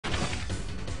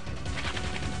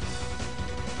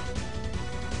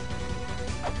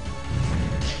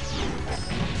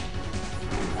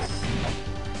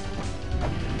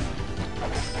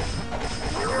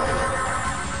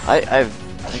I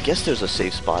guess there's a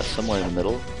safe spot somewhere in the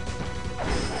middle.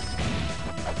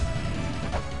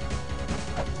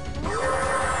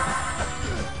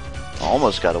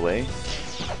 Almost got away.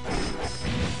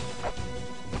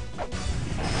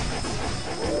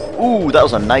 Ooh, that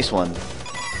was a nice one.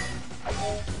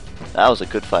 That was a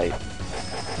good fight.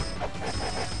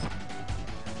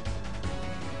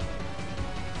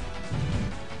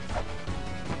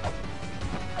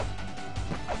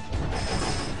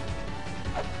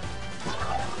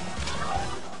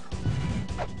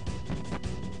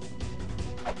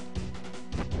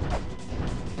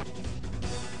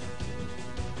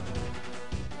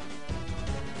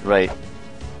 Right.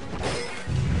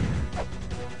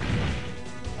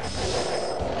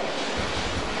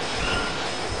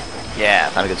 Yeah,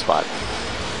 found a good spot.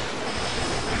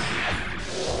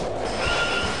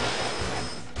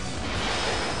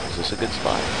 Is this a good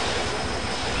spot?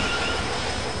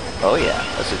 Oh yeah,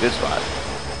 that's a good spot.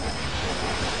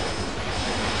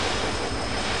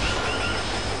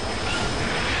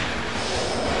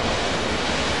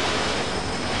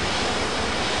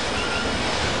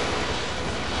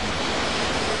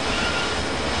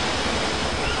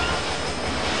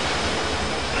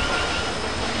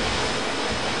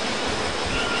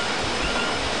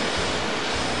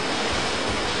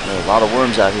 There are a lot of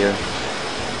worms out here.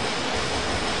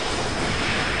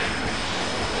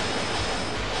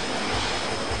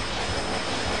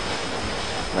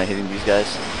 Am I hitting these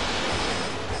guys?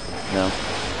 No.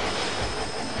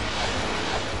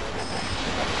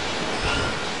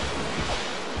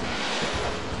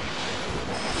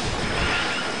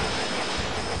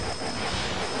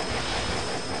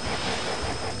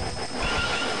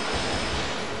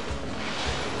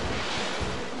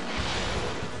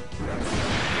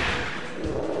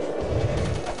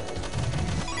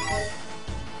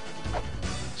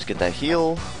 Let's get that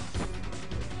heal.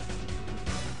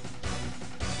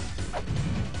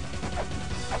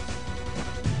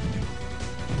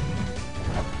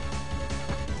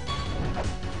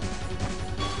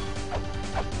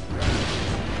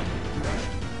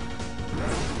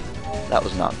 That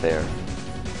was not fair.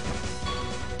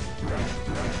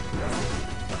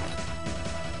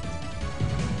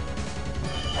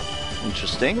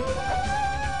 Interesting.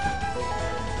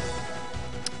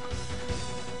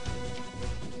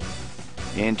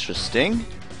 Interesting.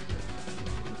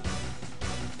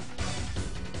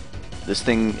 This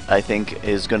thing, I think,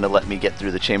 is going to let me get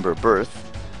through the Chamber of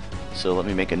Birth. So let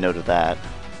me make a note of that.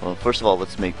 Well, first of all,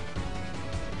 let's make...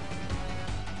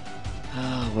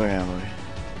 where am we?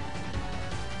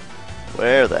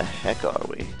 Where the heck are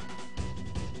we?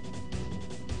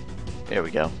 There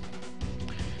we go.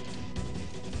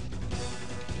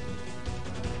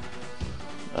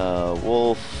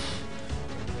 Wolf.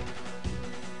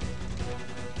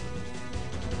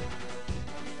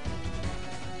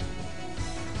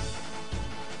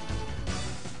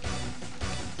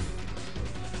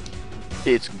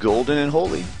 It's golden and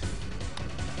holy.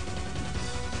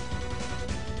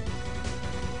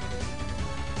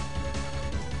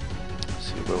 Let's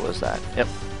see, where was that? Yep.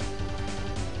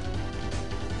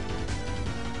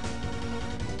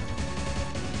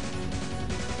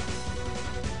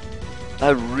 I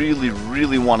really,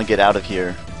 really want to get out of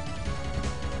here.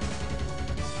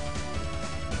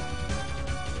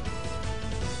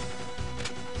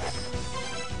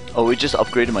 Oh, it just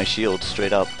upgraded my shield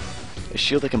straight up. A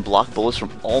shield that can block bullets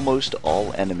from almost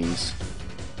all enemies.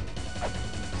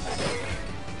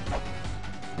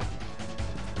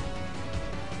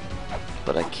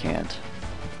 But I can't.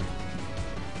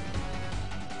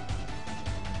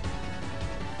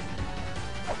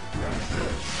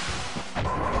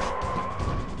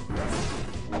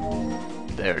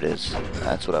 There it is.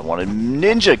 That's what I wanted.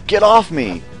 Ninja, get off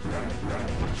me!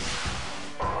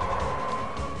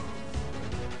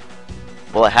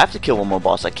 Well, I have to kill one more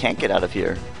boss. I can't get out of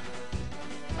here.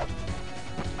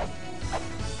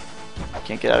 I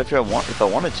can't get out of here if I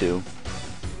wanted to.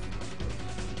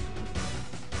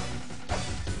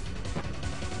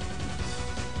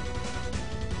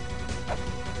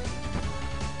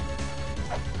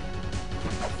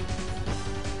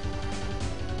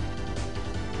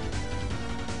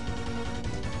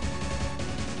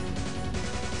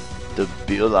 The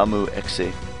Biolamu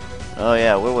Exe. Oh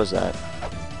yeah, where was that?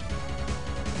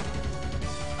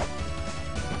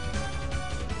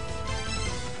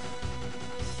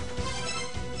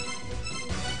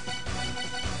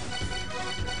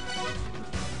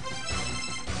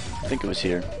 I think it was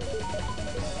here.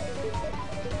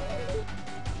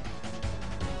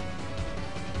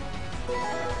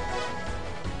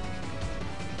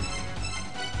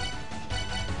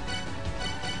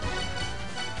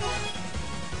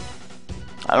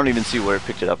 I don't even see where it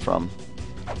picked it up from.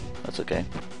 That's okay.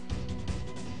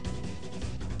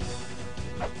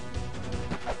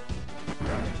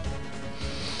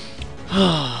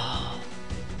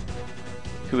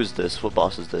 Who is this? What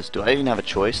boss is this? Do I even have a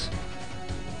choice?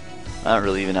 I don't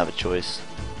really even have a choice.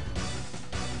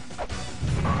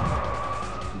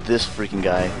 This freaking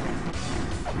guy.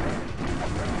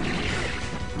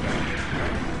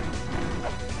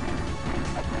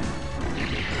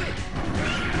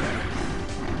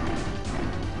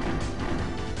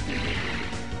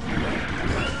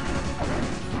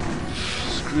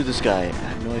 Screw this guy. I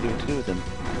have no idea what to do with him.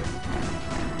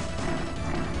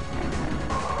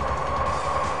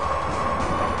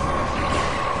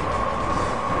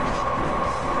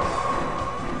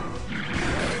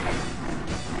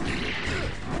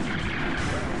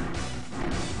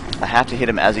 I have to hit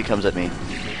him as he comes at me.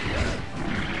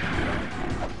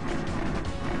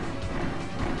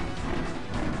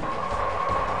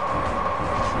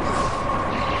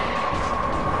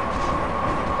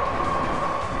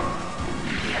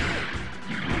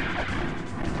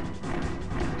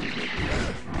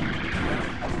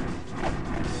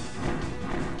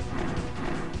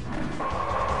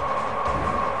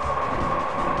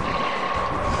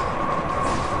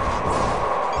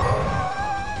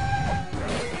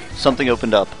 Something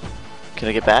opened up. Can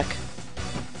I get back?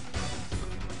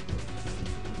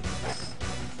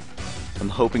 I'm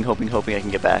hoping I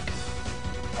can get back.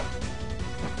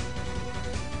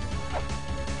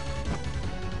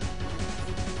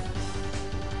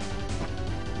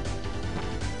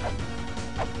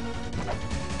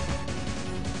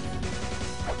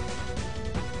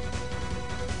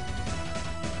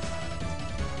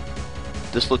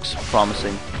 This looks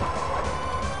promising.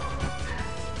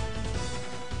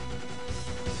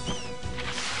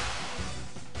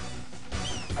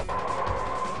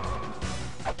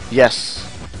 Yes.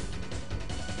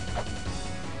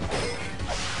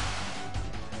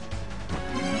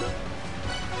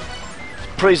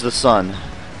 Praise the sun.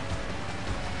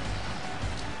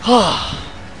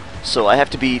 So I have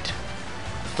to beat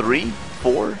 3,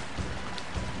 4?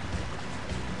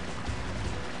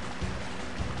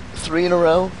 3 in a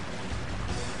row?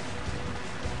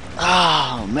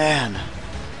 Oh man.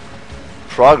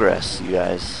 Progress, you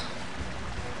guys.